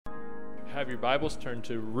Have your Bibles turned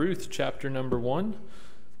to Ruth chapter number 1.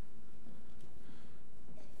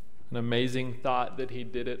 An amazing thought that he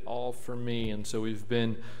did it all for me. And so we've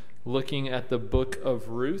been looking at the book of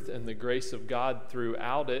Ruth and the grace of God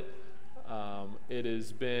throughout it.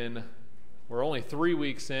 We're only 3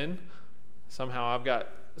 weeks in. Somehow I've got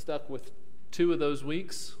stuck with 2 of those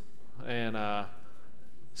weeks and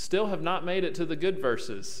still have not made it to the good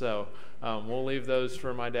verses. So we'll leave those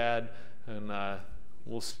for my dad, and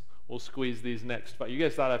we'll squeeze these next 5. You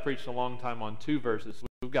guys thought I preached a long time on 2 verses.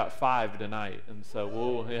 We've got 5 tonight, and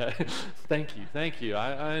so thank you.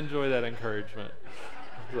 I enjoy that encouragement.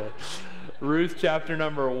 So, Ruth chapter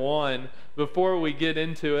number 1. Before we get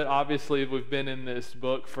into it, obviously we've been in this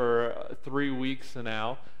book for 3 weeks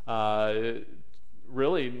now.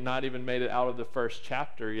 Really not even made it out of the first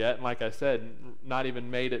chapter yet, and like I said, not even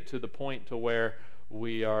made it to the point to where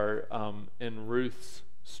we are in Ruth's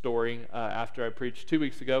story. After I preached 2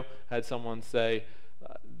 weeks ago, I had someone say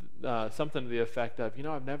something to the effect of,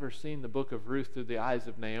 I've never seen the book of Ruth through the eyes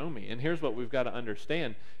of Naomi. And here's what we've got to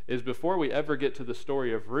understand, is before we ever get to the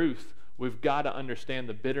story of Ruth, we've got to understand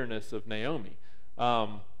the bitterness of Naomi.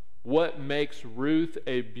 What makes Ruth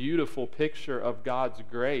a beautiful picture of God's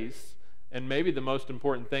grace, and maybe the most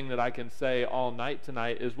important thing that I can say all night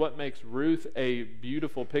tonight, is what makes Ruth a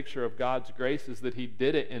beautiful picture of God's grace is that he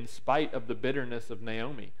did it in spite of the bitterness of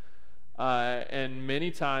Naomi. And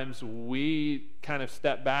many times we kind of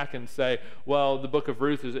step back and say, well, the book of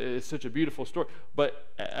Ruth is such a beautiful story. But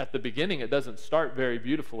at the beginning, it doesn't start very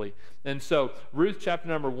beautifully. And so Ruth chapter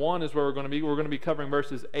number 1 is where we're going to be. We're going to be covering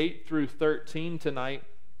verses 8 through 13 tonight.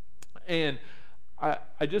 And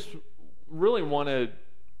I just really want to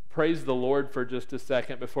praise the Lord for just a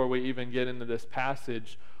second before we even get into this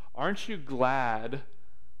passage. Aren't you glad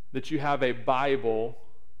that you have a Bible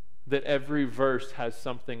that every verse has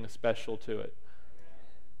something special to it?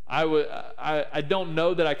 I don't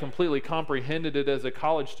know that I completely comprehended it as a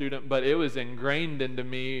college student, but it was ingrained into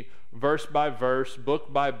me verse by verse,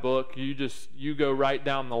 book by book. You go right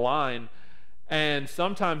down the line. And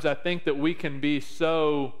sometimes I think that we can be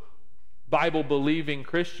so Bible-believing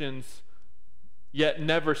Christians yet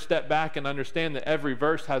never step back and understand that every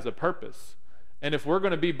verse has a purpose. And if we're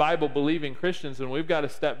going to be Bible-believing Christians, then we've got to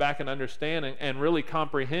step back and understand and really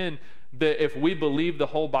comprehend that if we believe the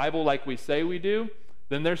whole Bible like we say we do,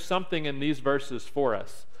 then there's something in these verses for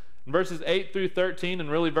us. And verses 8 through 13,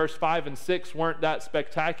 and really verse 5 and 6 weren't that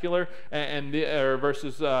spectacular, or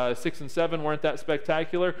verses 6 and 7 weren't that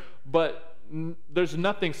spectacular, but there's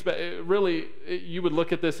nothing, really, you would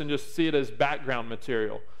look at this and just see it as background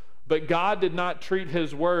material. But God did not treat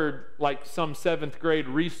his word like some 7th grade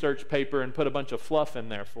research paper and put a bunch of fluff in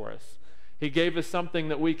there for us. He gave us something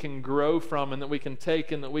that we can grow from and that we can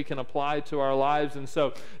take and that we can apply to our lives. And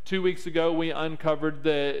so 2 weeks ago, we uncovered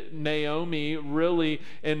that Naomi really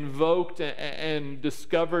invoked and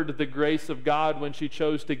discovered the grace of God when she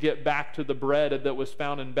chose to get back to the bread that was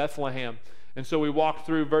found in Bethlehem. And so we walked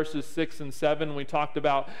through verses 6 and 7. We talked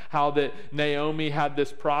about how that Naomi had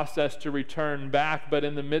this process to return back, but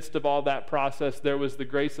in the midst of all that process, there was the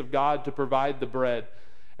grace of God to provide the bread.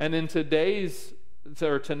 And in tonight's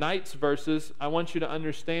verses, I want you to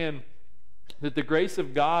understand that the grace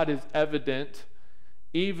of God is evident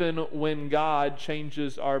even when God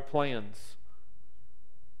changes our plans.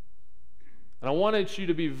 And I wanted you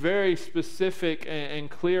to be very specific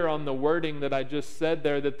and clear on the wording that I just said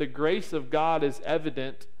there, that the grace of God is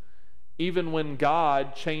evident even when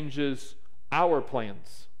God changes our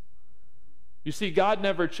plans. You see, God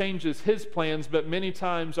never changes his plans, but many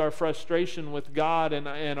times our frustration with God and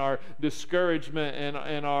our discouragement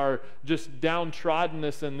and our just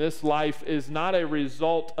downtroddenness in this life is not a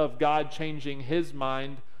result of God changing his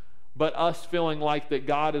mind, but us feeling like that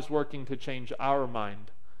God is working to change our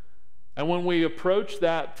mind. And when we approach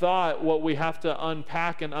that thought, what we have to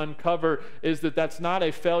unpack and uncover is that that's not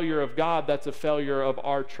a failure of God, that's a failure of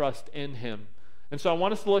our trust in him. And so I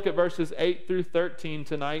want us to look at verses 8 through 13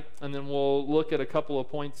 tonight, and then we'll look at a couple of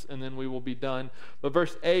points, and then we will be done. But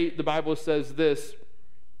verse 8, the Bible says this,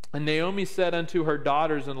 "And Naomi said unto her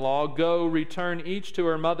daughters-in-law, Go, return each to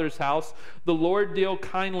her mother's house. The Lord deal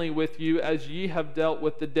kindly with you as ye have dealt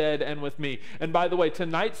with the dead and with me." And by the way,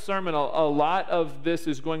 tonight's sermon, a lot of this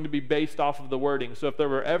is going to be based off of the wording. So if there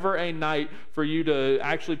were ever a night for you to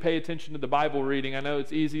actually pay attention to the Bible reading, I know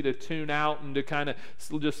it's easy to tune out and to kind of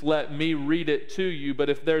just let me read it to you, but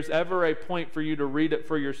if there's ever a point for you to read it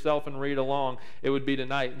for yourself and read along, it would be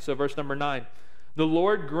tonight. And so verse number 9, "The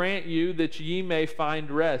Lord grant you that ye may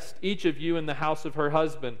find rest, each of you in the house of her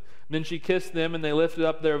husband. Then she kissed them, and they lifted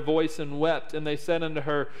up their voice and wept. And they said unto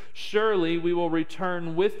her, Surely we will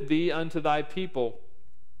return with thee unto thy people.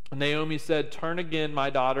 Naomi said, "Turn again, my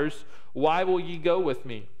daughters. Why will ye go with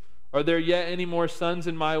me? Are there yet any more sons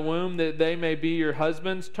in my womb, that they may be your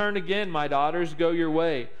husbands? Turn again, my daughters, go your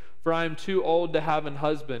way, for I am too old to have an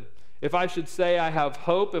husband. If I should say I have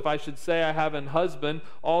hope, if I should say I have an husband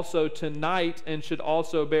also tonight, and should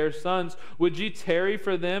also bear sons, would ye tarry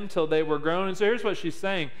for them till they were grown?" And so here's what she's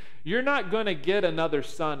saying: you're not going to get another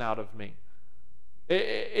son out of me.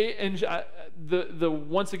 Once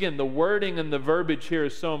again, the wording and the verbiage here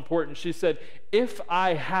is so important. She said, if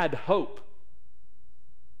I had hope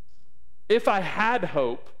that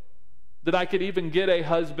I could even get a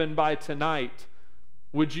husband by tonight,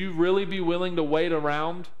 would you really be willing to wait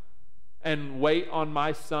around and wait on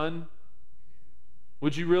my son?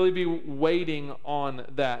 Would you really be waiting on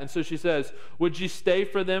that? And so she says, would you stay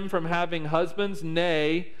for them from having husbands?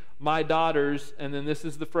 Nay, my daughters, and then this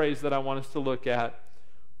is the phrase that I want us to look at.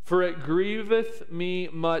 For it grieveth me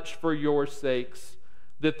much for your sakes,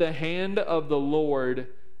 that the hand of the Lord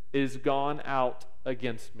is gone out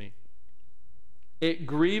against me. It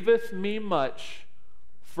grieveth me much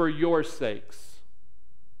for your sakes,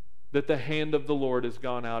 that the hand of the Lord is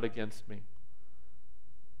gone out against me.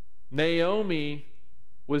 Naomi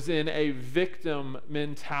was in a victim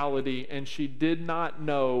mentality, and she did not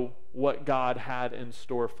know what God had in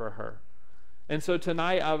store for her. And so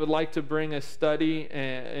tonight I would like to bring a study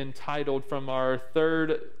entitled from our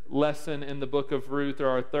third lesson in the book of Ruth, or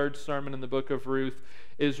our third sermon in the book of Ruth,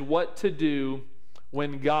 is what to do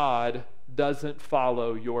when God doesn't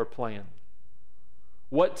follow your plan.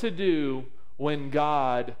 What to do when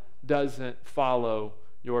God doesn't follow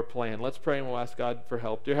your plan. Let's pray and we'll ask God for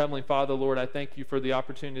help. Dear Heavenly Father, Lord, I thank you for the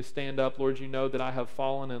opportunity to stand up. Lord, you know that I have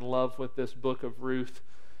fallen in love with this book of Ruth.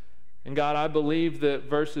 And God, I believe that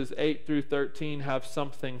verses 8 through 13 have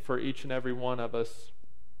something for each and every one of us.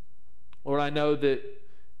 Lord, I know that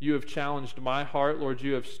you have challenged my heart. Lord,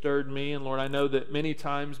 you have stirred me. And Lord, I know that many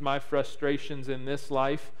times my frustrations in this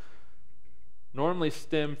life normally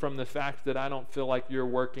stem from the fact that I don't feel like you're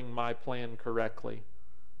working my plan correctly.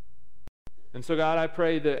 And so, God, I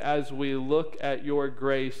pray that as we look at your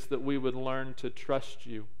grace, that we would learn to trust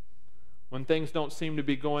you. When things don't seem to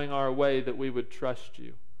be going our way, that we would trust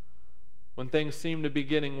you. When things seem to be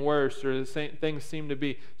getting worse, or things seem to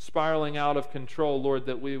be spiraling out of control, Lord,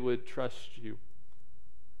 that we would trust you.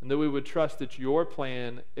 And that we would trust that your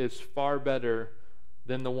plan is far better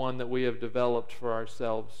than the one that we have developed for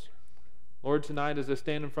ourselves. Lord, tonight as I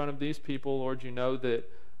stand in front of these people, Lord, you know that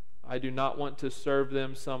I do not want to serve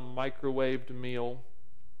them some microwaved meal.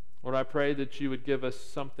 Lord, I pray that you would give us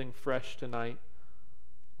something fresh tonight.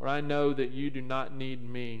 Lord, I know that you do not need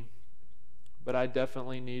me, but I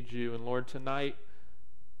definitely need you. And Lord, tonight,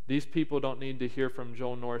 these people don't need to hear from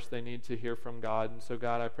Joel Norris. They need to hear from God. And so,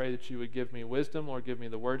 God, I pray that you would give me wisdom. Lord, give me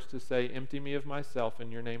the words to say. Empty me of myself.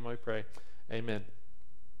 In your name I pray. Amen.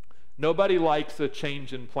 Nobody likes a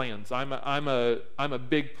change in plans. I'm a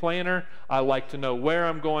big planner. I like to know where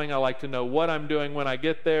I'm going. I like to know what I'm doing when I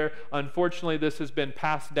get there. Unfortunately, this has been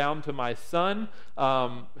passed down to my son,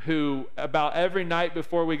 who about every night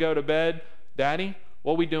before we go to bed, Daddy,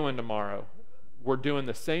 what are we doing tomorrow? We're doing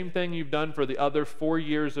the same thing you've done for the other 4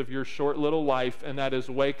 years of your short little life, and that is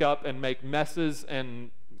wake up and make messes and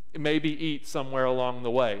maybe eat somewhere along the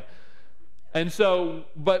way. And so,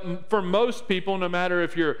 but for most people, no matter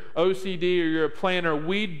if you're OCD or you're a planner,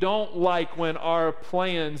 we don't like when our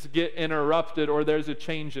plans get interrupted or there's a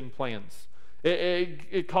change in plans.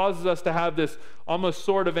 It causes us to have this almost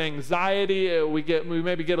sort of anxiety. We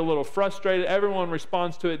maybe get a little frustrated. Everyone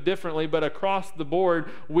responds to it differently, but across the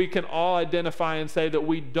board, we can all identify and say that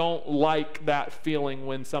we don't like that feeling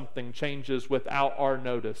when something changes without our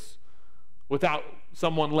notice, without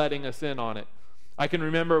someone letting us in on it. I can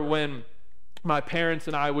remember when my parents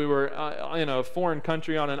and I, we were in a foreign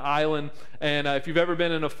country on an island, and if you've ever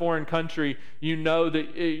been in a foreign country, you know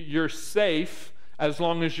that you're safe as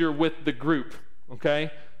long as you're with the group,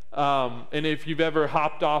 okay? And if you've ever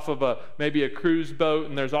hopped off of maybe a cruise boat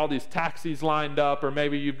and there's all these taxis lined up, or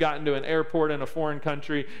maybe you've gotten to an airport in a foreign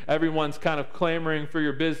country, everyone's kind of clamoring for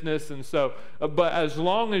your business. And so, but as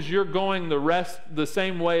long as you're going the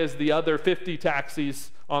same way as the other 50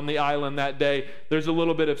 taxis on the island that day, there's a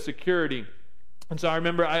little bit of security. And so I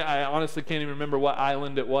remember, I honestly can't even remember what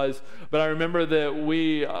island it was, but I remember that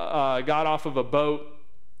we got off of a boat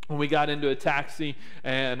when we got into a taxi,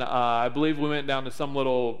 and I believe we went down to some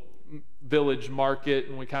little village market,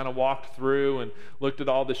 and we kind of walked through and looked at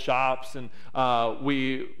all the shops, and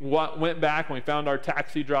we went back and we found our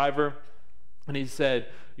taxi driver, And he said,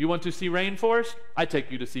 you want to see rainforest? I take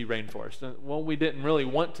you to see rainforest. Well, we didn't really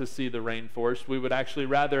want to see the rainforest. We would actually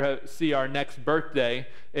rather see our next birthday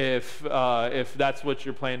if that's what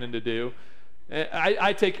you're planning to do.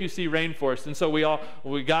 I take you to see rainforest. And so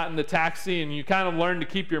we got in the taxi, and you kind of learn to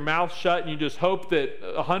keep your mouth shut, and you just hope that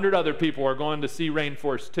 100 other people are going to see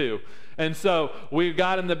rainforest too. And so we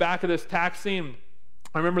got in the back of this taxi, and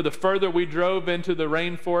I remember the further we drove into the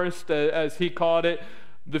rainforest, as he called it,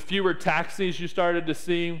 the fewer taxis you started to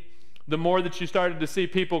see, the more that you started to see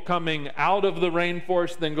people coming out of the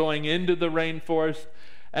rainforest than going into the rainforest.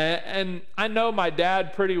 And I know my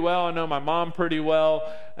dad pretty well. I know my mom pretty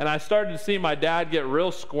well. And I started to see my dad get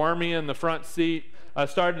real squirmy in the front seat. I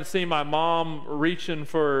started to see my mom reaching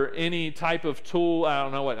for any type of tool. I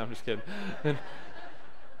don't know what. I'm just kidding.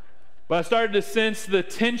 But I started to sense the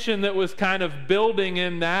tension that was kind of building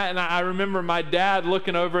in that. And I remember my dad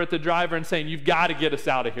looking over at the driver and saying, you've got to get us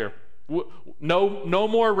out of here. No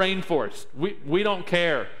more rainforest. We don't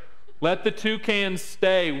care. Let the toucans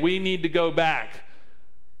stay. We need to go back.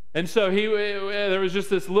 And so there was just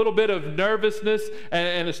this little bit of nervousness,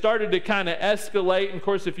 and it started to kind of escalate. And of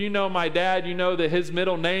course, if you know my dad, you know that his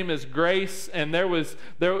middle name is Grace, and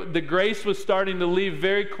the grace was starting to leave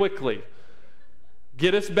very quickly.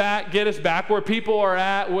 Get us back where people are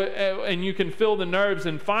at, and you can feel the nerves.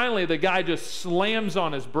 And finally, the guy just slams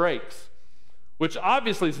on his brakes, which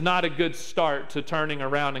obviously is not a good start to turning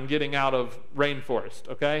around and getting out of rainforest,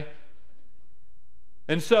 okay?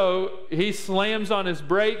 And so he slams on his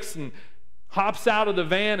brakes and hops out of the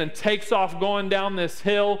van and takes off going down this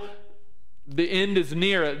hill. The end is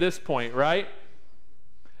near at this point, right?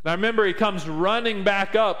 And I remember he comes running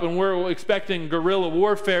back up, and we're expecting guerrilla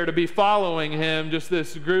warfare to be following him, just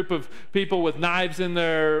this group of people with knives in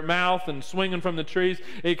their mouth and swinging from the trees.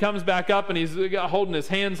 He comes back up, and he's holding his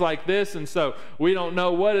hands like this, and so we don't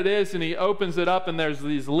know what it is, and he opens it up, and there's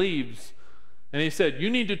these leaves. And he said, you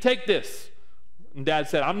need to take this. And Dad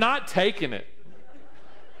said, I'm not taking it.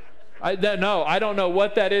 No, I don't know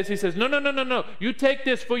what that is. He says, no. You take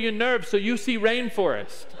this for your nerves so you see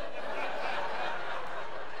rainforest.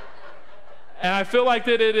 And I feel like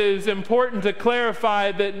that it is important to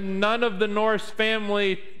clarify that none of the Norse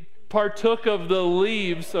family partook of the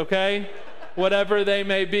leaves, okay? Whatever they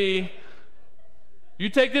may be. You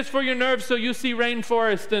take this for your nerves so you see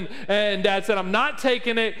rainforest. And Dad said, I'm not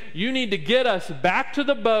taking it. You need to get us back to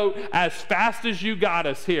the boat as fast as you got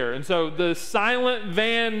us here. And so the silent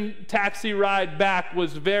van taxi ride back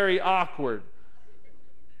was very awkward.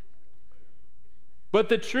 But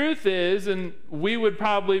the truth is, and we would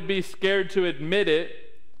probably be scared to admit it,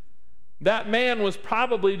 that man was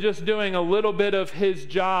probably just doing a little bit of his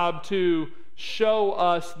job to show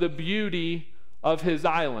us the beauty of his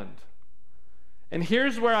island. And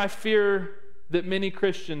here's where I fear that many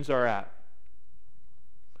Christians are at.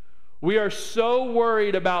 We are so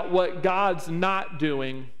worried about what God's not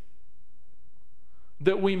doing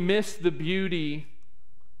that we miss the beauty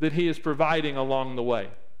that He is providing along the way.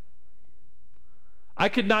 I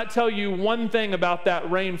could not tell you one thing about that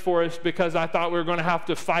rainforest because I thought we were going to have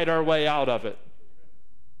to fight our way out of it.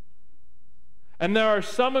 And there are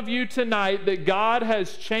some of you tonight that God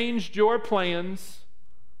has changed your plans.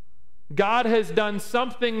 God has done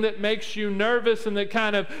something that makes you nervous and that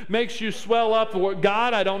kind of makes you swell up.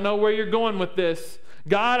 God, I don't know where you're going with this.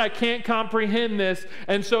 God, I can't comprehend this.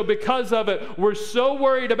 And so because of it, we're so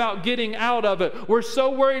worried about getting out of it. We're so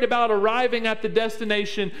worried about arriving at the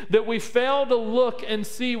destination that we fail to look and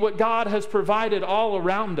see what God has provided all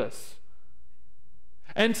around us.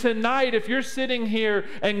 And tonight, if you're sitting here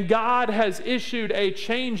and God has issued a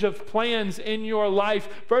change of plans in your life,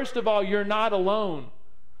 first of all, you're not alone.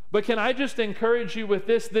 But can I just encourage you with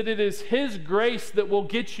this, that it is His grace that will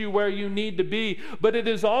get you where you need to be, but it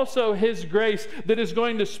is also His grace that is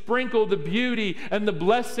going to sprinkle the beauty and the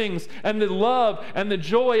blessings and the love and the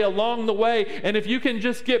joy along the way. And if you can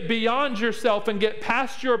just get beyond yourself and get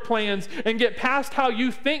past your plans and get past how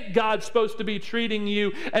you think God's supposed to be treating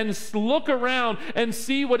you and look around and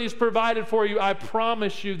see what He's provided for you, I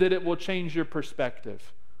promise you that it will change your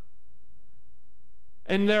perspective.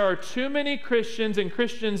 And there are too many Christians and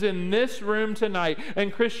Christians in this room tonight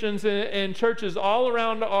and Christians in churches all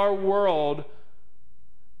around our world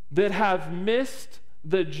that have missed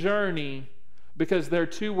the journey because they're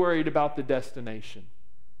too worried about the destination.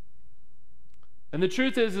 And the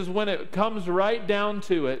truth is when it comes right down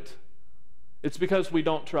to it, it's because we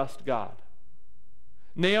don't trust God.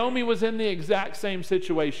 Naomi was in the exact same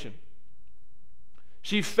situation.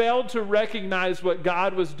 She failed to recognize what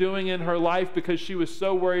God was doing in her life because she was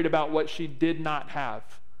so worried about what she did not have.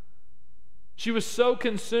 She was so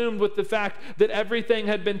consumed with the fact that everything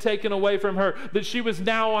had been taken away from her, that she was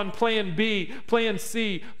now on plan B, plan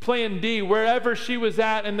C, plan D, wherever she was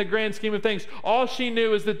at in the grand scheme of things. All she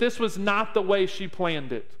knew is that this was not the way she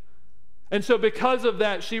planned it. And so because of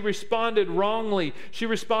that, she responded wrongly. She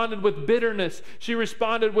responded with bitterness. She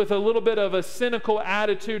responded with a little bit of a cynical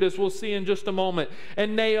attitude, as we'll see in just a moment.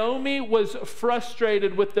 And Naomi was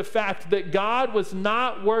frustrated with the fact that God was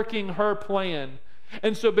not working her plan.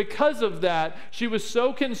 And so because of that, she was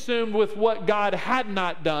so consumed with what God had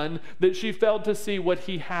not done that she failed to see what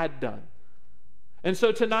he had done. And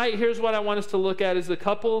so tonight, here's what I want us to look at is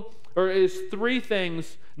three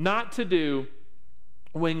things not to do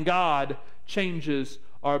when God changes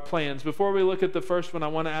our plans. Before we look at the first one, I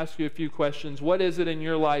want to ask you a few questions. What is it in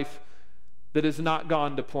your life that has not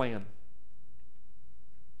gone to plan?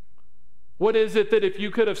 What is it that if you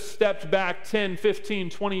could have stepped back 10, 15,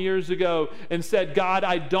 20 years ago and said, God,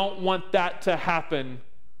 I don't want that to happen,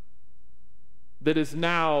 that is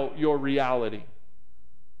now your reality?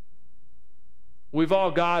 We've all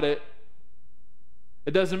got it.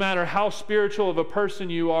 It doesn't matter how spiritual of a person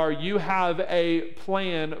you are, you have a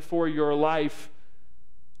plan for your life.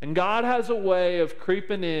 And God has a way of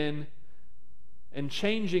creeping in and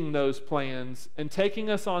changing those plans and taking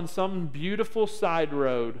us on some beautiful side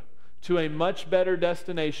road to a much better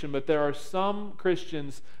destination. But there are some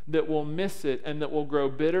Christians that will miss it and that will grow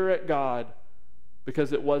bitter at God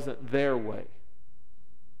because it wasn't their way.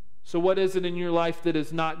 So what is it in your life that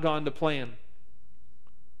has not gone to plan?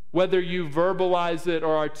 Whether you verbalize it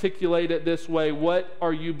or articulate it this way, what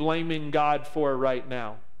are you blaming God for right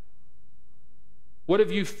now? What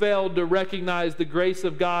have you failed to recognize the grace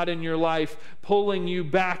of God in your life, pulling you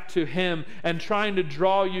back to Him and trying to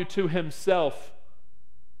draw you to Himself?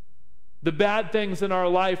 The bad things in our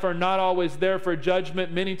life are not always there for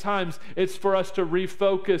judgment. Many times it's for us to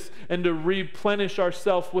refocus and to replenish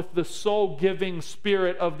ourselves with the soul-giving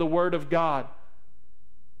spirit of the Word of God.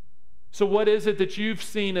 So what is it that you've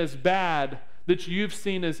seen as bad, that you've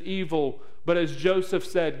seen as evil, but as Joseph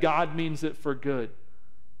said, God means it for good?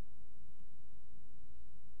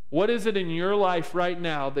 What is it in your life right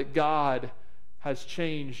now that God has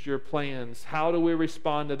changed your plans? How do we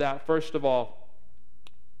respond to that? First of all,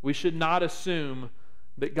 we should not assume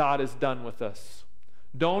that God is done with us.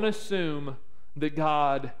 Don't assume that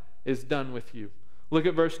God is done with you. Look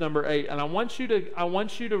at verse number 8, and I want you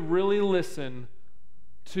to really listen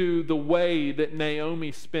to the way that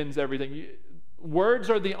Naomi spins everything. Words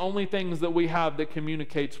are the only things that we have that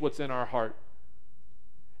communicates what's in our heart.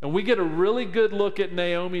 And we get a really good look at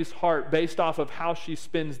Naomi's heart based off of how she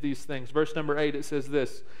spins these things. Verse number 8, it says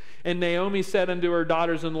this, "And Naomi said unto her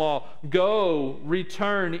daughters-in-law, Go,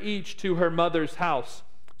 return each to her mother's house."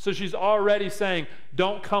 So she's already saying,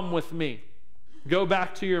 don't come with me. Go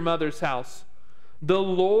back to your mother's house. "The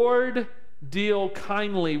Lord deal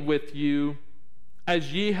kindly with you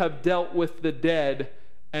as ye have dealt with the dead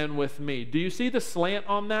and with me." Do you see the slant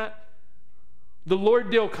on that? The Lord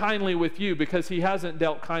deal kindly with you because He hasn't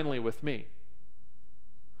dealt kindly with me.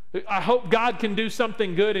 I hope God can do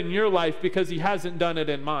something good in your life because He hasn't done it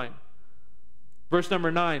in mine. Verse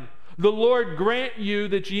number 9, "The Lord grant you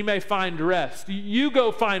that ye may find rest." You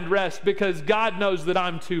go find rest because God knows that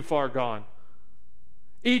I'm too far gone.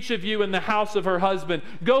 "Each of you in the house of her husband."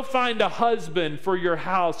 Go find a husband for your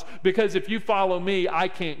house because if you follow me, I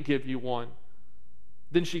can't give you one.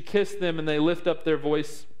 Then she kissed them and they lift up their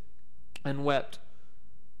voice and wept.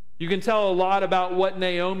 You can tell a lot about what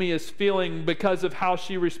Naomi is feeling because of how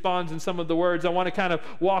she responds in some of the words. I want to kind of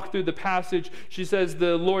walk through the passage. She says,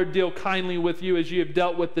 "The Lord deal kindly with you as you have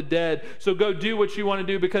dealt with the dead." So go do what you want to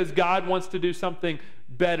do because God wants to do something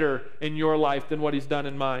better in your life than what He's done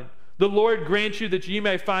in mine. "The Lord grant you that ye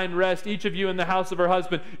may find rest, each of you in the house of her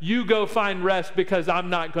husband." You go find rest because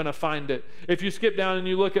I'm not going to find it. If you skip down and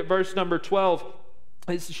you look at verse number 12,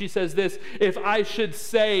 she says this, "If I should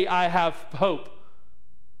say I have hope."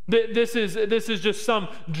 This is just some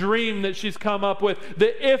dream that she's come up with,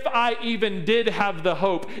 that if I even did have the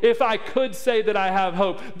hope, if I could say that I have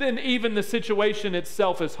hope, then even the situation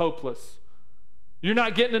itself is hopeless. You're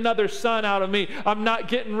not getting another son out of me. I'm not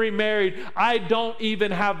getting remarried. I don't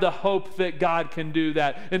even have the hope that God can do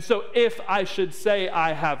that. And so if I should say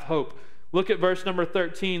I have hope. Look at verse number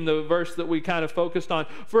 13, the verse that we kind of focused on.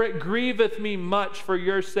 "For it grieveth me much for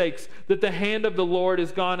your sakes that the hand of the Lord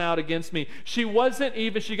is gone out against me." She got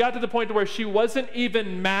to the point where she wasn't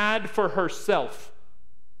even mad for herself.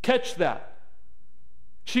 Catch that.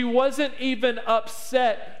 She wasn't even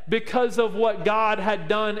upset because of what God had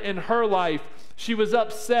done in her life. She was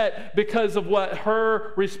upset because of what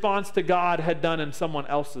her response to God had done in someone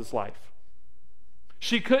else's life.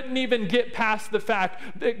 She couldn't even get past the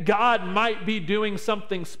fact that God might be doing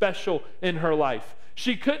something special in her life.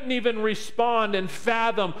 She couldn't even respond and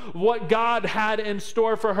fathom what God had in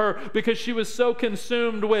store for her because she was so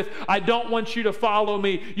consumed with, I don't want you to follow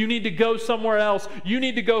me. You need to go somewhere else. You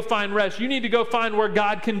need to go find rest. You need to go find where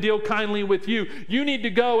God can deal kindly with you. You need to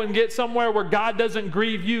go and get somewhere where God doesn't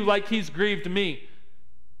grieve you like he's grieved me.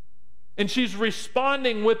 And she's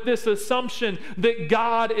responding with this assumption that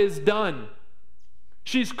God is done.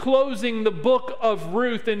 She's closing the book of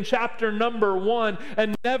Ruth in chapter number 1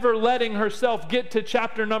 and never letting herself get to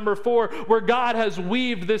chapter number 4, where God has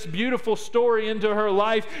weaved this beautiful story into her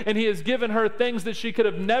life and he has given her things that she could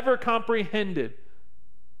have never comprehended.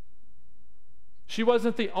 She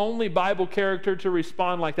wasn't the only Bible character to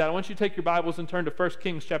respond like that. I want you to take your Bibles and turn to 1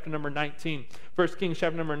 Kings chapter number 19. 1 Kings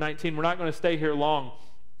chapter number 19. We're not going to stay here long.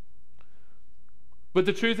 But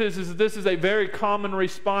the truth is this is a very common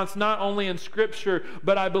response, not only in Scripture,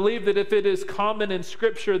 but I believe that if it is common in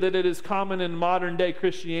Scripture, that it is common in modern day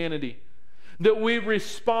Christianity. That we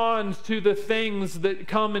respond to the things that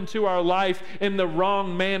come into our life in the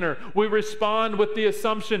wrong manner. We respond with the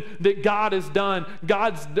assumption that God is done.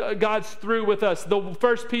 God's through with us. The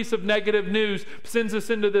first piece of negative news sends us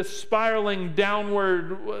into this spiraling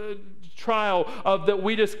downward trial of that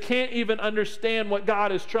we just can't even understand what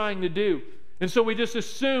God is trying to do. And so we just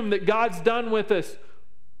assume that God's done with us.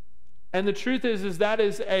 And the truth is that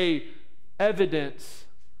is a evidence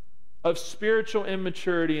of spiritual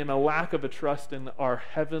immaturity and a lack of a trust in our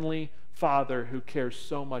Heavenly Father who cares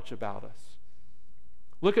so much about us.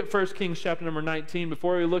 Look at 1 Kings chapter number 19.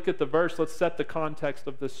 Before we look at the verse, let's set the context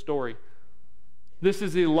of this story. This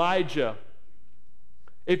is Elijah.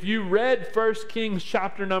 If you read 1 Kings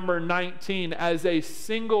chapter number 19 as a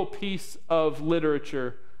single piece of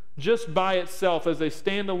literature, just by itself as a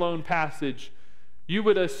standalone passage, you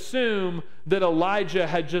would assume that Elijah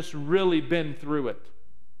had just really been through it.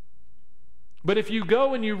 But if you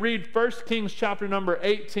go and you read 1 Kings chapter number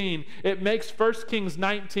 18, it makes 1 Kings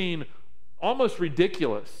 19 almost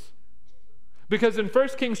ridiculous. Because in 1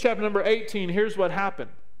 Kings chapter number 18, here's what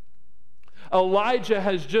happened. Elijah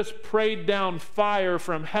has just prayed down fire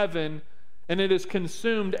from heaven, and it has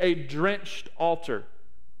consumed a drenched altar.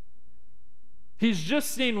 He's just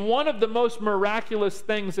seen one of the most miraculous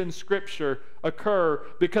things in Scripture occur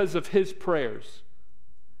because of his prayers.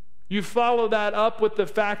 You follow that up with the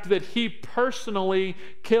fact that he personally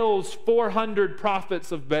kills 400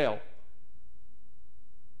 prophets of Baal.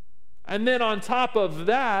 And then on top of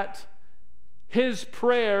that, his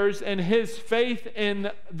prayers and his faith in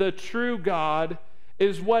the true God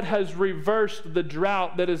is what has reversed the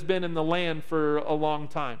drought that has been in the land for a long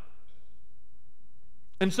time.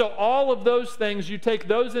 And so all of those things, you take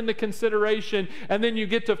those into consideration, and then you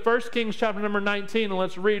get to 1 Kings chapter number 19, and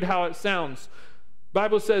let's read how it sounds. The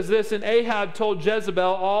Bible says this, and Ahab told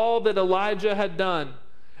Jezebel all that Elijah had done,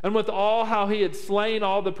 and with all how he had slain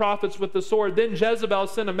all the prophets with the sword. Then Jezebel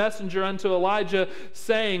sent a messenger unto Elijah,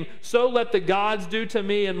 saying, so let the gods do to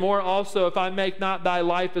me, and more also, if I make not thy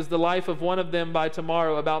life as the life of one of them by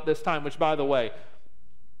tomorrow about this time. Which, by the way,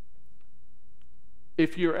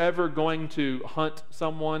 if you're ever going to hunt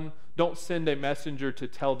someone, don't send a messenger to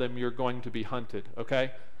tell them you're going to be hunted,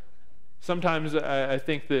 okay? Sometimes I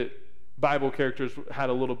think that Bible characters had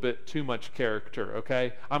a little bit too much character,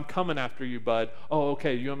 okay? I'm coming after you, bud. Oh,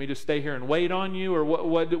 okay, you want me to stay here and wait on you? Or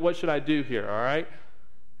what should I do here, all right?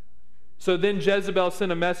 So then Jezebel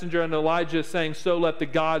sent a messenger unto Elijah, saying, so let the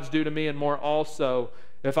gods do to me, and more also,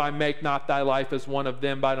 if I make not thy life as one of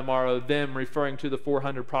them by tomorrow, them referring to the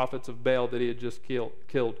 400 prophets of Baal that he had just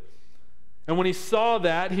killed. And when he saw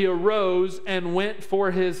that, he arose and went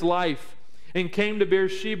for his life, and came to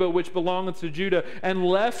Beersheba, which belongeth to Judah, and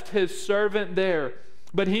left his servant there.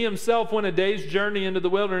 But he himself went a day's journey into the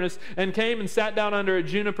wilderness, and came and sat down under a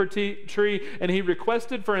juniper tree, and he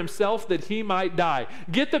requested for himself that he might die.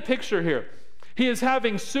 Get the picture here. He is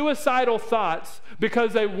having suicidal thoughts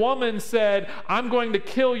because a woman said, I'm going to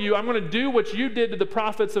kill you. I'm going to do what you did to the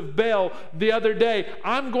prophets of Baal the other day.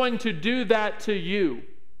 I'm going to do that to you.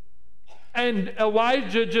 And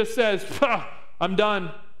Elijah just says, I'm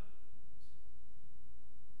done.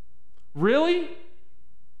 Really?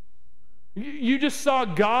 You just saw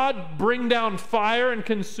God bring down fire and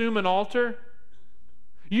consume an altar?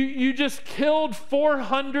 You just killed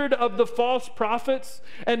 400 of the false prophets,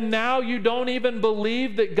 and now you don't even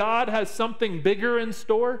believe that God has something bigger in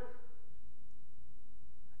store?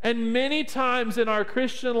 And many times in our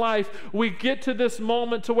Christian life, we get to this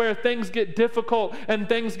moment to where things get difficult and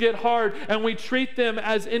things get hard, and we treat them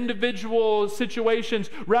as individual situations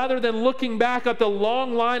rather than looking back at the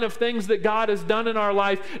long line of things that God has done in our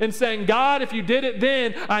life and saying, God, if you did it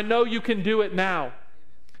then, I know you can do it now.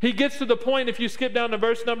 He gets to the point, if you skip down to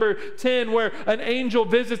verse number 10, where an angel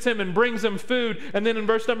visits him and brings him food. And then in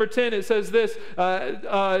verse number 10, it says this,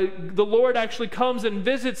 the Lord actually comes and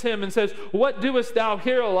visits him and says, what doest thou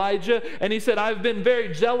here, Elijah? And he said, I've been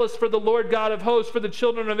very jealous for the Lord God of hosts, for the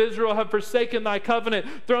children of Israel have forsaken thy covenant,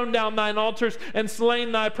 thrown down thine altars, and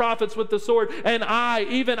slain thy prophets with the sword. And I,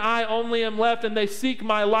 even I only am left, and they seek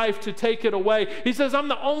my life to take it away. He says, I'm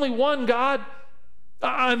the only one, God.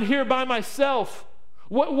 I'm here by myself.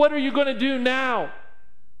 What are you going to do now?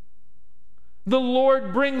 The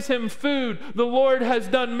Lord brings him food. The Lord has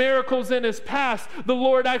done miracles in his past. The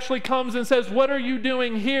Lord actually comes and says, what are you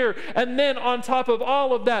doing here? And then on top of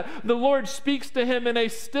all of that, the Lord speaks to him in a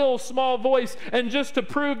still small voice. And just to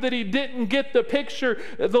prove that he didn't get the picture,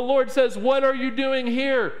 the Lord says, what are you doing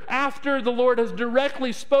here? After the Lord has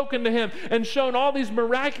directly spoken to him and shown all these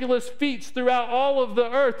miraculous feats throughout all of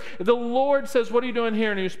the earth, the Lord says, what are you doing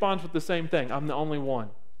here? And he responds with the same thing. I'm the only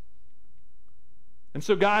one. And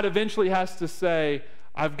so God eventually has to say,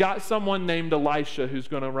 I've got someone named Elisha who's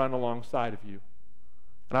going to run alongside of you.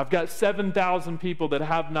 And I've got 7,000 people that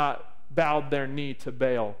have not bowed their knee to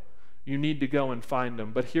Baal. You need to go and find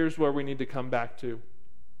them. But here's where we need to come back to.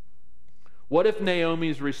 What if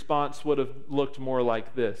Naomi's response would have looked more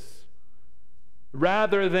like this?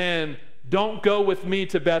 Rather than, don't go with me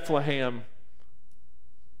to Bethlehem,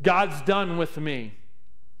 God's done with me.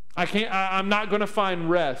 I'm not going to find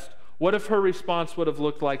rest. What if her response would have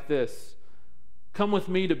looked like this? Come with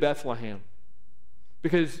me to Bethlehem,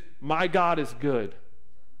 because my God is good,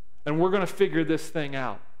 and we're going to figure this thing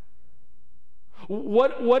out.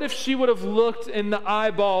 What if she would have looked in the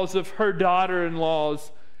eyeballs of her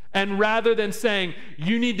daughter-in-laws, and rather than saying,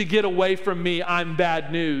 you need to get away from me, I'm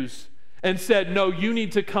bad news, and said, no, you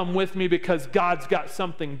need to come with me because God's got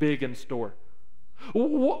something big in store?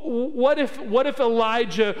 What if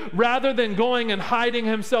Elijah, rather than going and hiding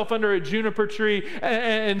himself under a juniper tree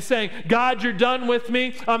and saying, God, you're done with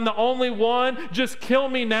me, I'm the only one, just kill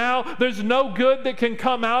me now, there's no good that can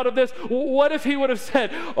come out of this? What if he would have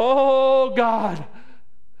said, oh God,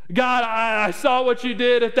 I saw what you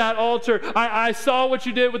did at that altar. I saw what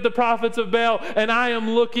you did with the prophets of Baal, and I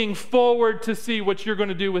am looking forward to see what you're going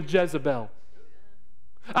to do with Jezebel.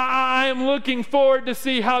 I am looking forward to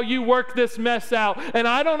see how you work this mess out. And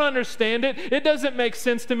I don't understand it. It doesn't make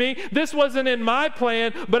sense to me. This wasn't in my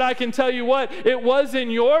plan, but I can tell you what, it was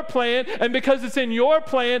in your plan. And because it's in your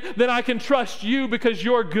plan, then I can trust you because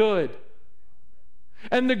you're good.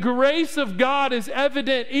 And the grace of God is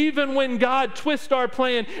evident even when God twists our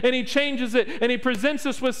plan and he changes it and he presents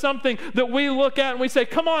us with something that we look at and we say,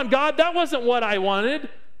 come on, God, that wasn't what I wanted.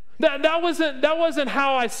 That wasn't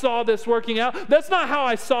how I saw this working out. That's not how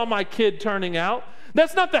I saw my kid turning out.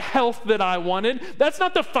 That's not the health that I wanted. That's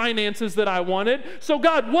not the finances that I wanted. So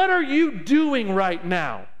God, what are you doing right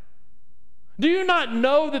now? Do you not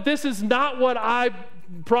know that this is not what I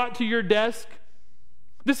brought to your desk?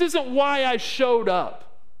 This isn't why I showed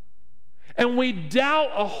up. And we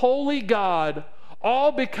doubt a holy God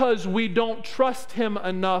all because we don't trust him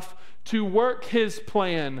enough to work his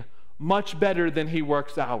plan much better than he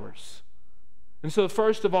works ours. And so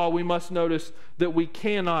first of all, we must notice that we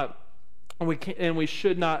cannot and we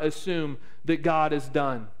should not assume that God is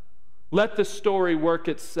done. Let the story work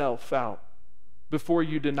itself out before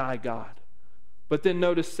you deny God. But then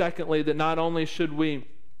notice secondly that not only should we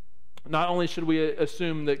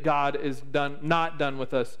assume that God is not done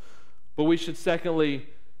with us, but we should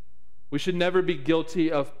never be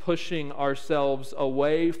guilty of pushing ourselves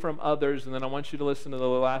away from others. And then I want you to listen to the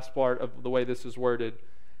last part of the way this is worded.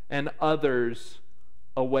 And others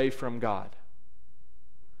away from God.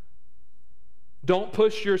 Don't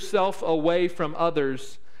push yourself away from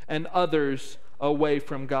others and others away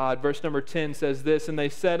from God. Verse number 10 says this, and they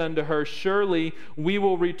said unto her, surely we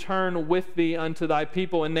will return with thee unto thy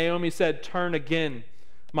people. And Naomi said, turn again,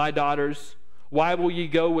 my daughters. Why will ye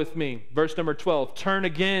go with me? Verse number 12, turn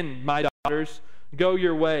again, my daughters, go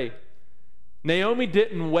your way. Naomi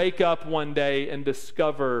didn't wake up one day and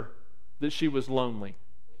discover that she was lonely.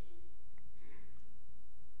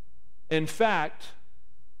 In fact,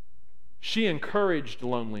 she encouraged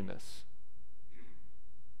loneliness.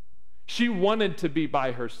 She wanted to be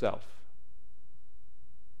by herself.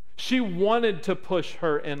 She wanted to push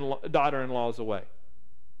her daughter-in-laws away.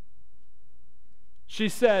 She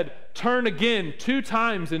said, turn again 2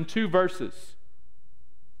 times in 2 verses.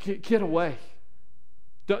 Get away.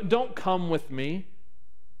 Don't come with me.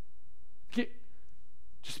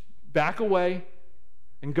 Just back away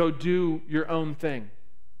and go do your own thing.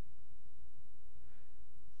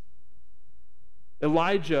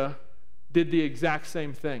 Elijah did the exact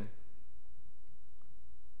same thing.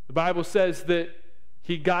 The Bible says that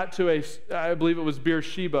he got to I believe it was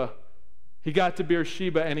Beersheba. He got to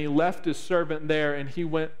Beersheba and he left his servant there and he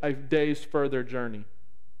went a day's further journey.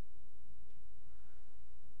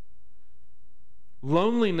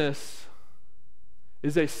 Loneliness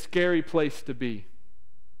is a scary place to be.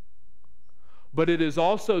 But it is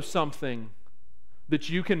also something that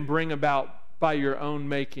you can bring about by your own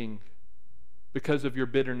making because of your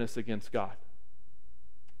bitterness against God.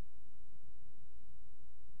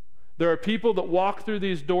 There are people that walk through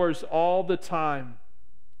these doors all the time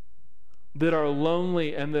that are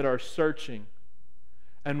lonely and that are searching.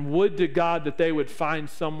 And would to God that they would find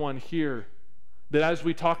someone here that, as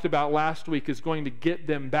we talked about last week, is going to get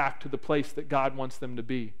them back to the place that God wants them to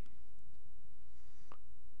be.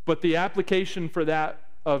 But the application for that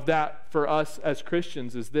for us as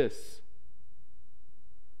Christians is this: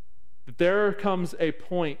 that there comes a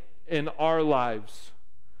point in our lives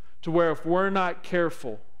to where if we're not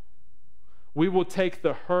careful, we will take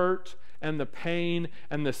the hurt and the pain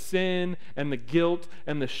and the sin and the guilt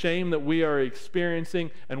and the shame that we are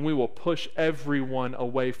experiencing, and we will push everyone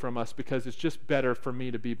away from us because it's just better for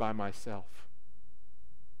me to be by myself.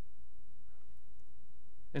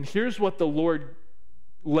 And here's what the Lord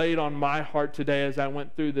laid on my heart today as I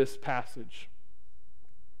went through this passage.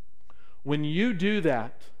 When you do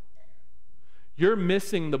that, you're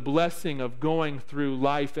missing the blessing of going through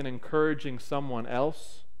life and encouraging someone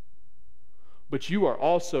else, but you are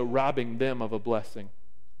also robbing them of a blessing.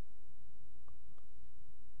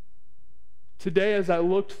 Today, as I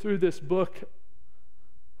looked through this book,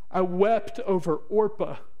 I wept over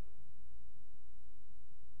Orpah.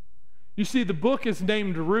 You see, the book is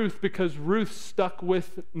named Ruth because Ruth stuck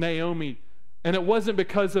with Naomi, and it wasn't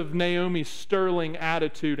because of Naomi's sterling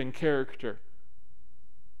attitude and character.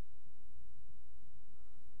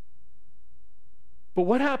 But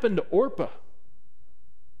what happened to Orpah?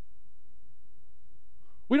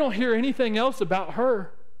 We don't hear anything else about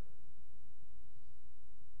her.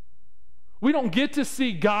 We don't get to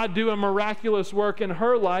see God do a miraculous work in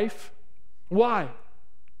her life. Why?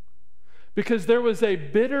 Because there was a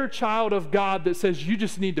bitter child of God that says, you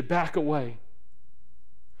just need to back away.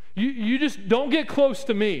 You just don't get close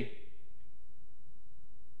to me.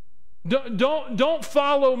 Don't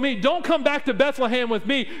follow me. Don't come back to Bethlehem with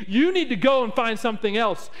me. You need to go and find something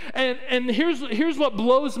else. And here's what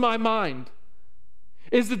blows my mind,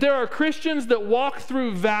 is that there are Christians that walk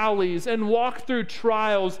through valleys and walk through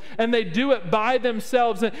trials, and they do it by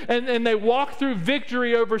themselves, and they walk through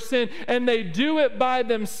victory over sin, and they do it by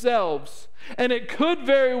themselves. And it could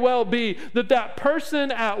very well be that that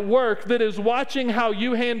person at work that is watching how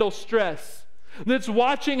you handle stress, that's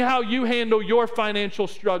watching how you handle your financial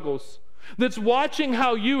struggles, that's watching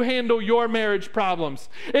how you handle your marriage problems,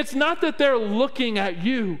 it's not that they're looking at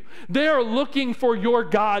you. They're looking for your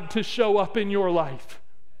God to show up in your life.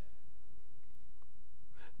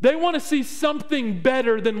 They want to see something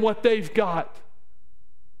better than what they've got.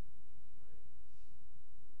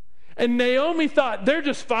 And Naomi thought, they're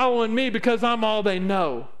just following me because I'm all they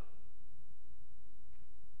know.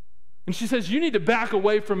 And she says, you need to back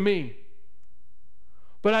away from me.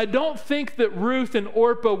 But I don't think that Ruth and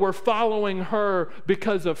Orpah were following her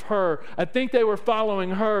because of her. I think they were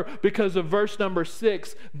following her because of verse number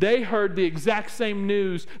 6. They heard the exact same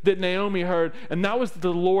news that Naomi heard, and that was that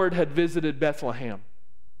the Lord had visited Bethlehem.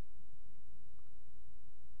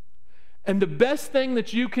 And the best thing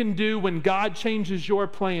that you can do when God changes your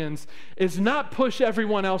plans is not push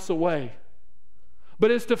everyone else away,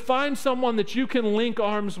 but is to find someone that you can link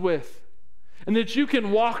arms with, and that you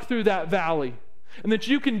can walk through that valley, and that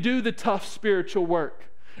you can do the tough spiritual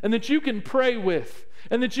work, and that you can pray with,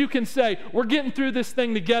 and that you can say, we're getting through this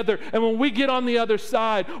thing together, and when we get on the other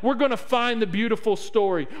side, we're going to find the beautiful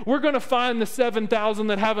story. We're going to find the 7,000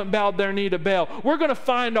 that haven't bowed their knee to Baal. We're going to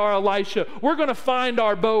find our Elisha. We're going to find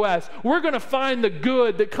our Boaz. We're going to find the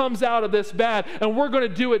good that comes out of this bad, and we're going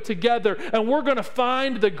to do it together, and we're going to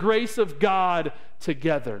find the grace of God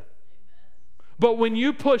together. But when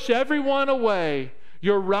you push everyone away,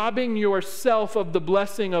 you're robbing yourself of the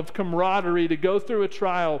blessing of camaraderie to go through a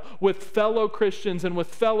trial with fellow Christians and with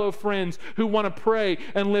fellow friends who want to pray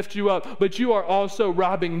and lift you up. But you are also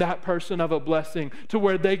robbing that person of a blessing to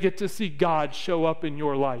where they get to see God show up in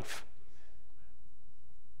your life.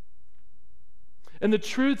 And the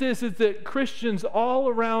truth is that Christians all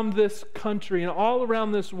around this country and all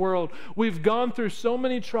around this world, we've gone through so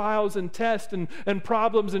many trials and tests and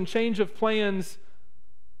problems and change of plans,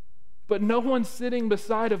 but no one sitting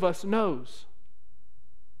beside of us knows.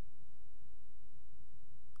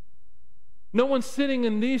 No one sitting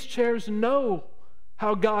in these chairs know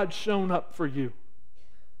how God's shown up for you.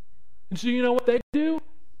 And so you know what they do?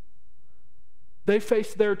 They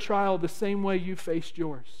face their trial the same way you faced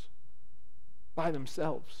yours, by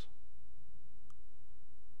themselves.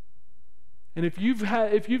 And if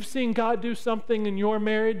you've seen God do something in your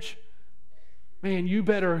marriage, man, you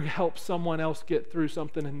better help someone else get through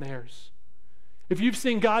something in theirs. If you've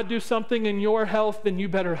seen God do something in your health, then you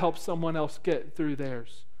better help someone else get through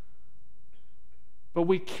theirs. But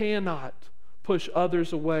we cannot push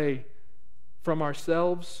others away from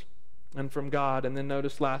ourselves and from God. And then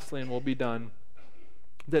notice lastly, and we'll be done,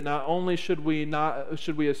 that not only should we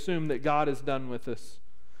assume that God is done with us,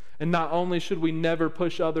 and not only should we never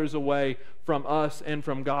push others away from us and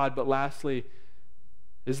from God, but lastly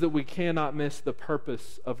is that we cannot miss the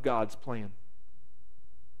purpose of God's plan.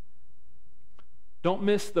 Don't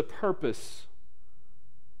miss the purpose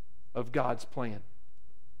of God's plan.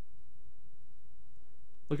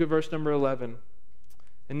 Look at verse number 11.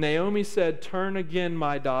 And Naomi said, "Turn again,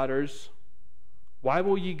 my daughters. Why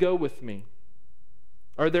will ye go with me?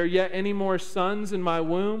 Are there yet any more sons in my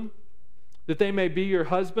womb, that they may be your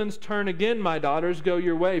husbands? Turn again, my daughters, go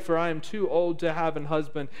your way, for I am too old to have an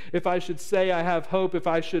husband. If I should say I have hope, if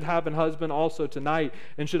I should have an husband also tonight,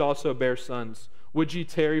 and should also bear sons, would ye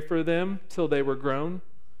tarry for them till they were grown?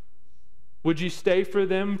 Would ye stay for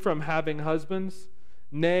them from having husbands?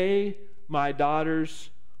 Nay, my daughters,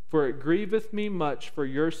 for it grieveth me much for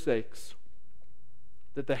your sakes,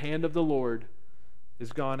 that the hand of the Lord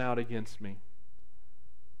is gone out against me."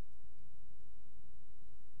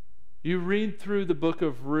 You read through the book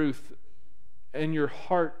of Ruth, and your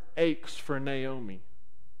heart aches for Naomi,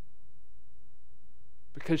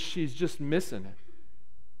 because she's just missing it.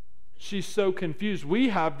 She's so confused. We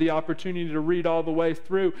have the opportunity to read all the way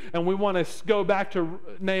through, and we want to go back to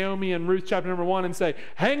Naomi and Ruth chapter number 1 and say,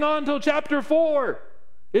 hang on till chapter 4.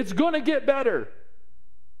 It's going to get better.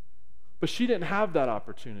 But she didn't have that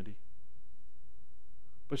opportunity.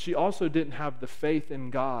 But she also didn't have the faith in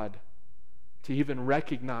God to even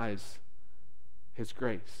recognize His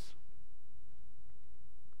grace.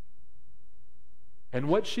 And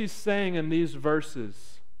what she's saying in these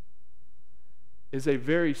verses is a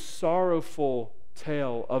very sorrowful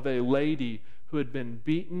tale of a lady who had been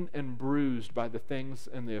beaten and bruised by the things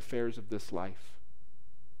and the affairs of this life.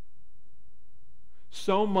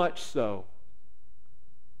 So much so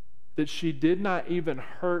that she did not even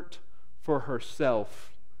hurt for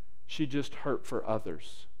herself, she just hurt for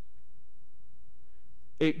others.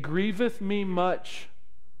 It grieveth me much,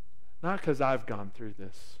 not because I've gone through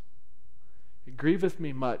this. It grieveth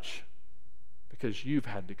me much because you've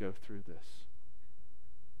had to go through this.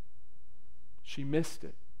 She missed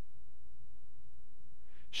it.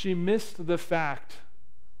 She missed the fact,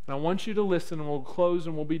 and I want you to listen, and we'll close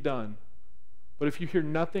and we'll be done. But if you hear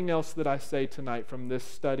nothing else that I say tonight from this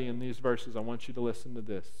study and these verses, I want you to listen to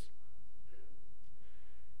this.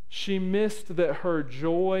 She missed that her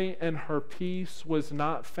joy and her peace was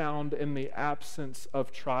not found in the absence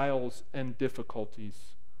of trials and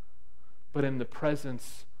difficulties, but in the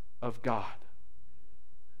presence of God.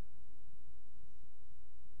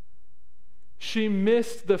 She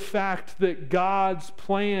missed the fact that God's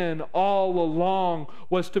plan all along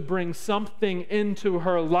was to bring something into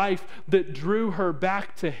her life that drew her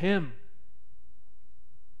back to Him.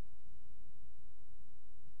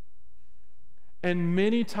 And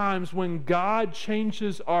many times when God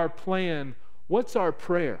changes our plan, what's our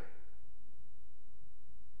prayer?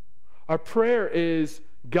 Our prayer is,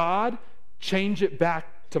 God, change it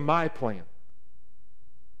back to my plan.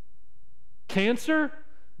 Cancer?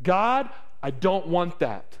 God, I don't want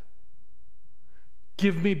that.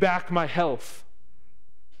 Give me back my health.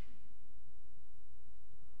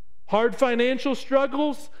 Hard financial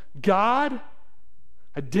struggles? God,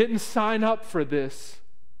 I didn't sign up for this.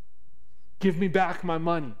 Give me back my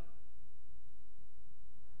money.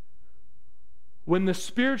 When the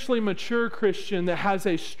spiritually mature Christian that has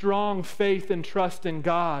a strong faith and trust in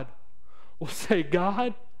God will say,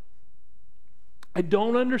 God, I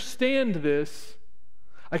don't understand this.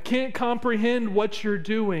 I can't comprehend what you're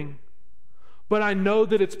doing, but I know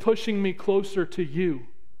that it's pushing me closer to you.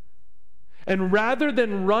 And rather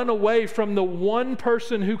than run away from the one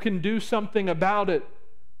person who can do something about it,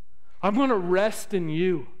 I'm going to rest in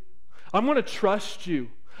you. I'm going to trust you.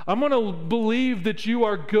 I'm going to believe that you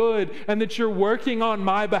are good and that you're working on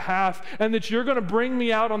my behalf and that you're going to bring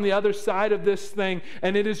me out on the other side of this thing,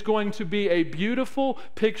 and it is going to be a beautiful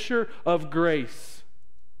picture of grace.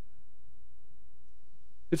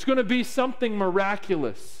 It's going to be something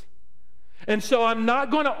miraculous. And so I'm not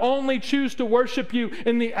going to only choose to worship you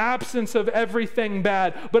in the absence of everything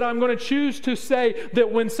bad, but I'm going to choose to say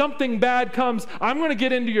that when something bad comes, I'm going to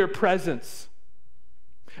get into your presence.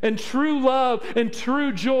 And true love and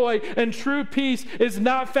true joy and true peace is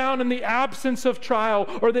not found in the absence of trial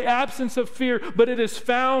or the absence of fear, but it is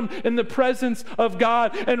found in the presence of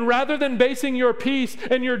God. And rather than basing your peace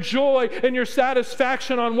and your joy and your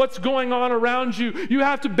satisfaction on what's going on around you, you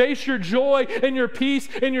have to base your joy and your peace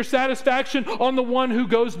and your satisfaction on the one who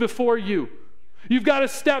goes before you. You've got to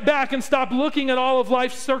step back and stop looking at all of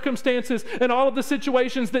life's circumstances and all of the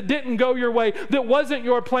situations that didn't go your way, that wasn't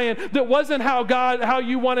your plan, that wasn't how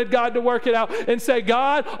you wanted God to work it out, and say,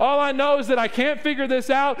 God, all I know is that I can't figure this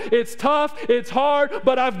out. It's tough, it's hard,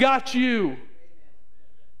 but I've got you.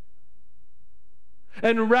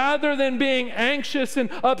 And rather than being anxious and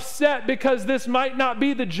upset because this might not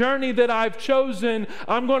be the journey that I've chosen,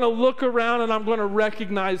 I'm going to look around and I'm going to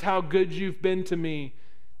recognize how good you've been to me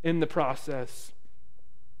in the process.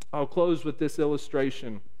 I'll close with this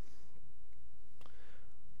illustration.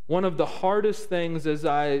 One of the hardest things as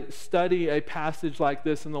I study a passage like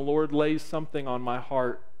this and the Lord lays something on my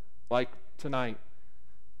heart like tonight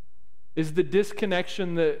is the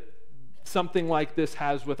disconnection that something like this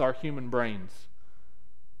has with our human brains.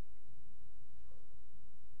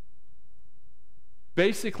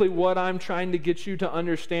 Basically, what I'm trying to get you to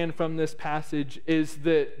understand from this passage is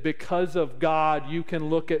that because of God, you can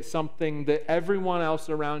look at something that everyone else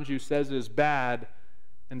around you says is bad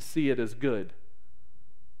and see it as good.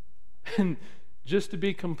 And just to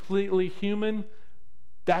be completely human,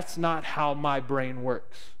 that's not how my brain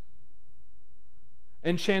works.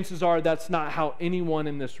 And chances are that's not how anyone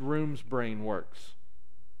in this room's brain works.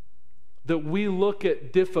 That we look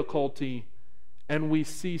at difficulty and we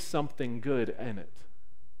see something good in it.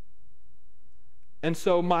 And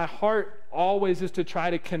so my heart always is to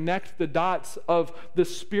try to connect the dots of the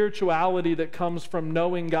spirituality that comes from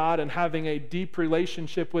knowing God and having a deep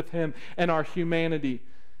relationship with Him and our humanity.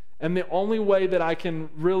 And the only way that I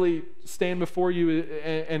can really stand before you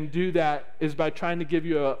and do that is by trying to give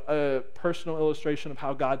you a personal illustration of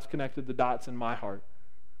how God's connected the dots in my heart.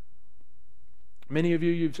 Many of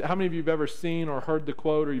you, how many of you have ever seen or heard the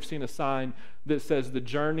quote or you've seen a sign that says the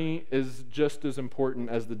journey is just as important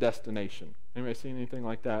as the destination? Anybody seen anything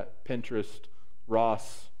like that? Pinterest,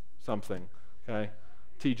 Ross, something, okay?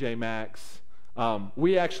 TJ Maxx.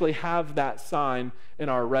 We actually have that sign in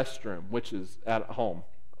our restroom, which is at home.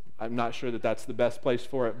 I'm not sure that that's the best place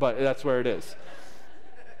for it, but that's where it is.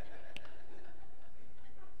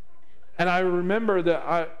 And I remember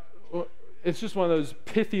that it's just one of those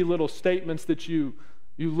pithy little statements that you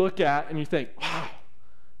look at and you think, wow,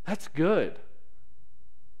 that's good.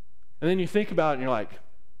 And then you think about it and you're like,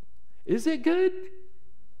 is it good?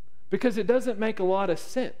 Because it doesn't make a lot of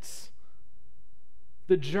sense.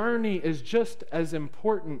 The journey is just as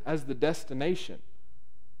important as the destination.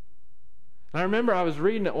 And I remember I was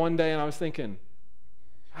reading it one day and I was thinking,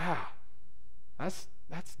 wow, that's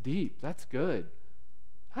deep, that's good.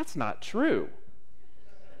 That's not true.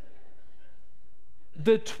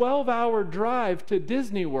 The 12-hour drive to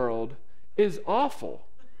Disney World is awful.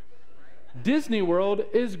 Disney World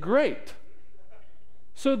is great.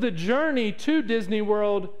 So the journey to Disney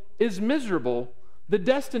World is miserable. The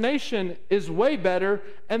destination is way better.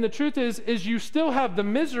 And the truth is you still have the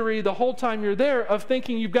misery the whole time you're there of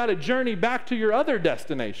thinking you've got to journey back to your other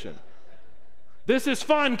destination. This is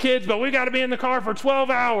fun, kids, but we got to be in the car for 12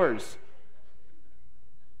 hours.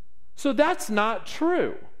 So that's not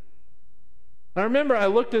true. I remember I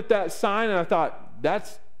looked at that sign and I thought,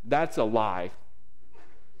 that's a lie.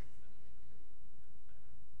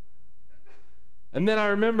 And then I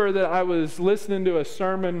remember that I was listening to a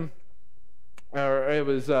sermon, or it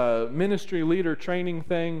was a ministry leader training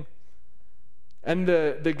thing, and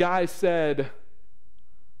the guy said,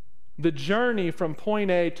 the journey from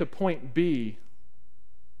point A to point B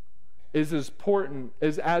is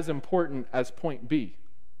as important as point B.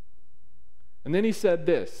 And then he said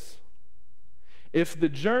this, if the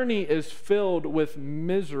journey is filled with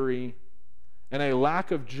misery and a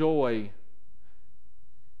lack of joy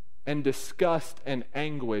and disgust and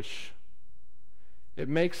anguish, it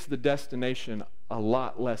makes the destination a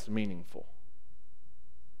lot less meaningful.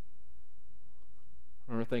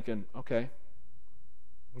 And we're thinking, okay,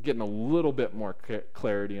 I'm getting a little bit more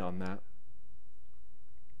clarity on that.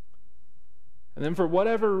 And then for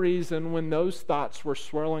whatever reason, when those thoughts were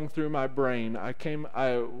swirling through my brain, I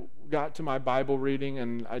got to my Bible reading,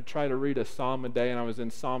 and I tried to read a psalm a day, and I was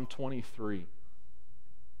in Psalm 23.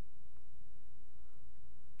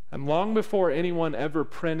 And long before anyone ever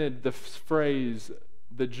printed the phrase,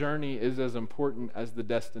 "the journey is as important as the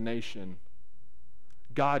destination,"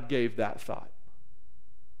 God gave that thought.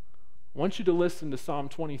 I want you to listen to Psalm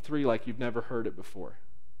 23 like you've never heard it before.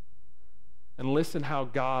 And listen how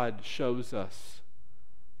God shows us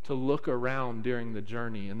to look around during the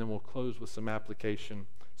journey, and then we'll close with some application.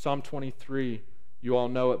 Psalm 23, you all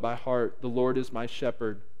know it by heart. "The Lord is my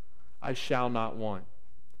shepherd, I shall not want.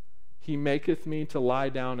 He maketh me to lie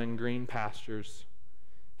down in green pastures.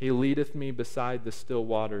 He leadeth me beside the still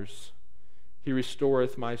waters. He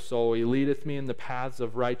restoreth my soul. He leadeth me in the paths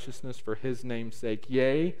of righteousness for his name's sake.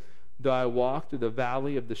 Yea, though I walk through the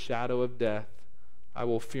valley of the shadow of death, I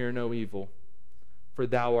will fear no evil, for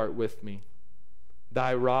thou art with me.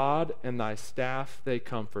 Thy rod and thy staff, they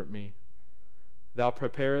comfort me. Thou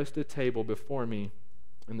preparest a table before me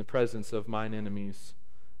in the presence of mine enemies.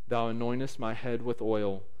 Thou anointest my head with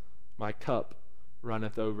oil. My cup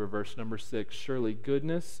runneth over." Verse number 6, "Surely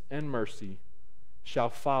goodness and mercy shall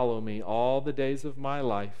follow me all the days of my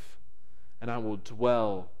life, and I will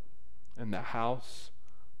dwell in the house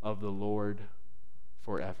of the Lord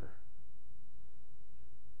forever."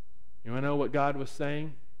 You want to know what God was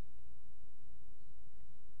saying?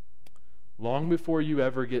 Long before you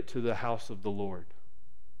ever get to the house of the Lord,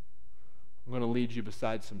 I'm going to lead you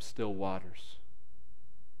beside some still waters.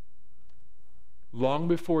 Long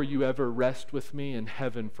before you ever rest with me in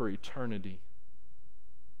heaven for eternity,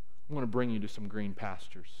 I'm going to bring you to some green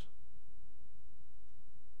pastures.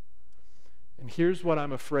 And here's what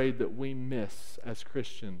I'm afraid that we miss as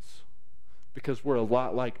Christians, because we're a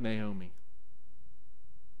lot like Naomi,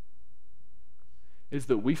 is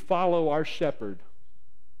that we follow our shepherd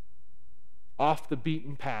off the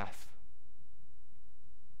beaten path,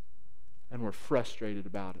 and we're frustrated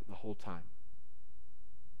about it the whole time.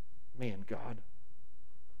 Man, God,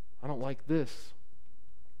 I don't like this.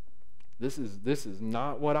 This is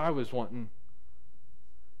not what I was wanting.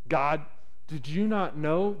 God, did you not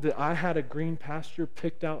know that I had a green pasture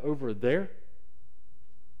picked out over there?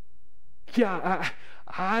 Yeah,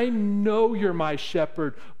 I know you're my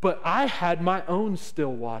shepherd, but I had my own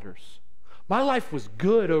still waters. My life was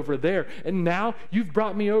good over there, and now you've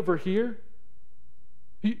brought me over here?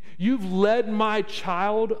 You've led my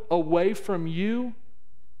child away from you?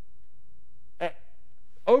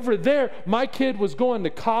 Over there, my kid was going to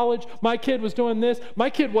college. My kid was doing this. My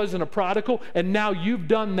kid wasn't a prodigal, and now you've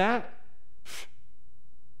done that?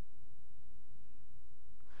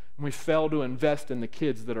 And we fail to invest in the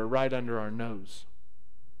kids that are right under our nose.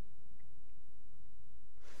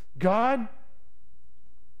 God,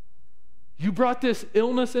 you brought this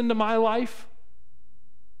illness into my life.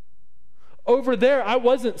 Over there, I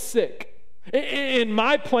wasn't sick. In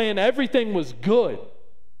my plan, everything was good.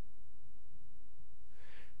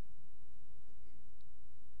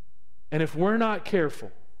 And if we're not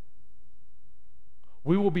careful,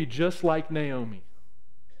 we will be just like Naomi.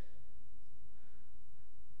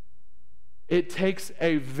 It takes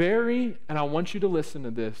a very, and I want you to listen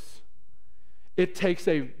to this, it takes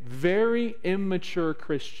a very immature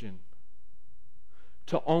Christian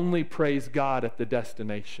to only praise God at the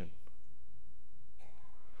destination.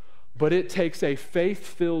 But it takes a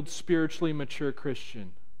faith-filled, spiritually mature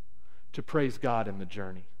Christian to praise God in the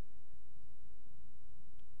journey.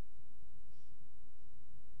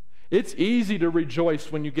 It's easy to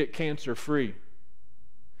rejoice when you get cancer-free.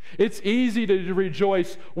 It's easy to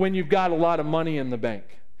rejoice when you've got a lot of money in the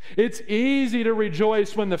bank. It's easy to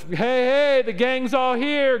rejoice when the gang's all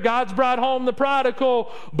here, God's brought home the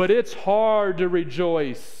prodigal. But it's hard to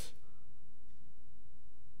rejoice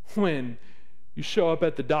when you show up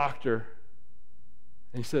at the doctor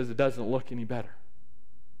and he says it doesn't look any better.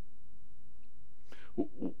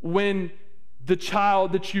 When the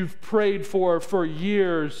child that you've prayed for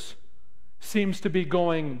years seems to be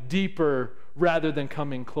going deeper rather than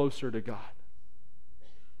coming closer to God.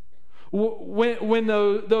 When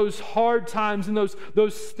those hard times and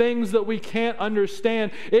those things that we can't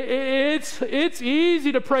understand, it's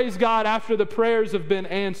easy to praise God after the prayers have been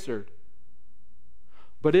answered.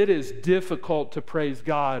 But it is difficult to praise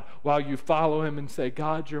God while you follow Him and say,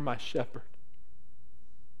 God, you're my shepherd.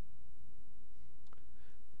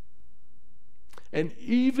 And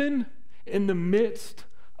even in the midst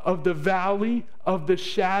of the valley of the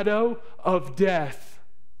shadow of death,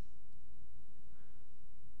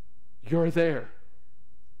 you're there.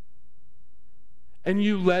 And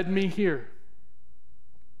you led me here.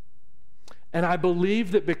 And I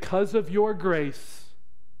believe that because of your grace,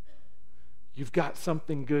 you've got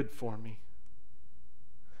something good for me.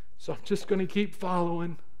 So I'm just going to keep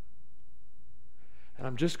following. And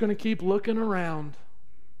I'm just going to keep looking around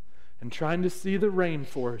and trying to see the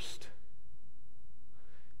rainforest,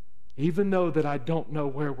 even though that I don't know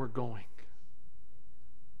where we're going.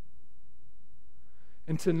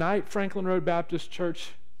 And tonight, Franklin Road Baptist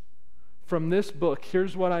Church, from this book,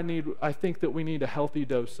 here's what I think that we need a healthy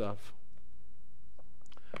dose of.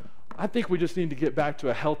 I think we just need to get back to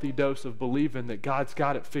a healthy dose of believing that God's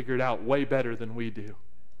got it figured out way better than we do.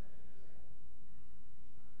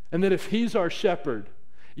 And that if He's our shepherd,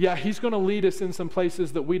 yeah, He's going to lead us in some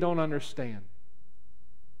places that we don't understand.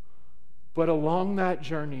 But along that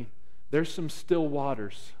journey, there's some still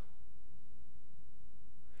waters.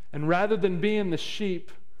 And rather than being the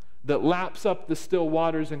sheep that laps up the still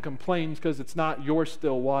waters and complains because it's not your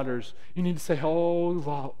still waters, you need to say,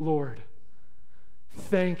 oh, Lord,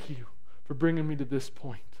 thank you for bringing me to this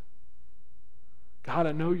point. God,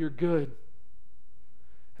 I know you're good.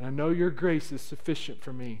 And I know your grace is sufficient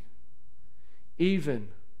for me, even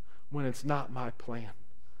when it's not my plan.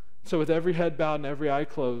 So with every head bowed and every eye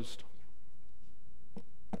closed,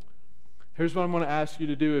 here's what I'm going to ask you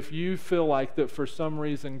to do. If you feel like that for some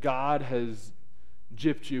reason God has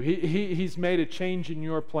gypped you, He's made a change in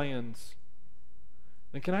your plans,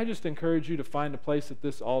 then can I just encourage you to find a place at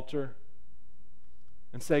this altar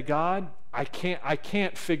and say, God, I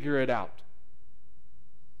can't figure it out.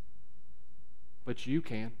 But you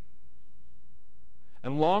can.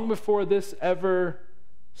 And long before this ever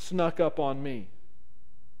snuck up on me,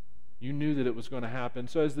 you knew that it was going to happen.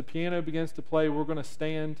 So as the piano begins to play, we're going to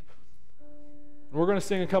stand. We're going to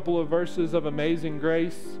sing a couple of verses of Amazing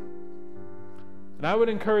Grace. And I would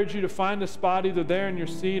encourage you to find a spot either there in your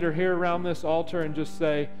seat or here around this altar and just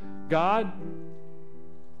say, God,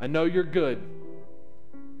 I know you're good.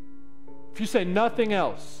 If you say nothing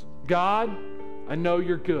else, God, I know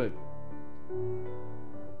you're good.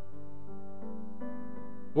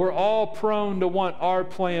 We're all prone to want our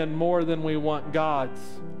plan more than we want God's.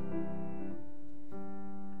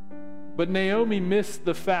 But Naomi missed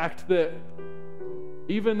the fact that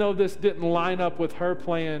even though this didn't line up with her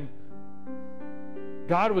plan,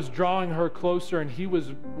 God was drawing her closer and He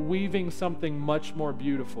was weaving something much more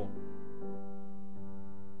beautiful.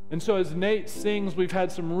 And so as Nate sings, we've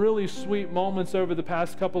had some really sweet moments over the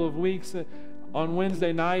past couple of weeks on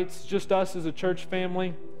Wednesday nights, just us as a church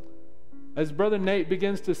family. As Brother Nate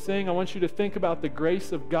begins to sing, I want you to think about the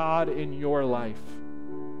grace of God in your life,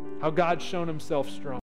 how God's shown Himself strong.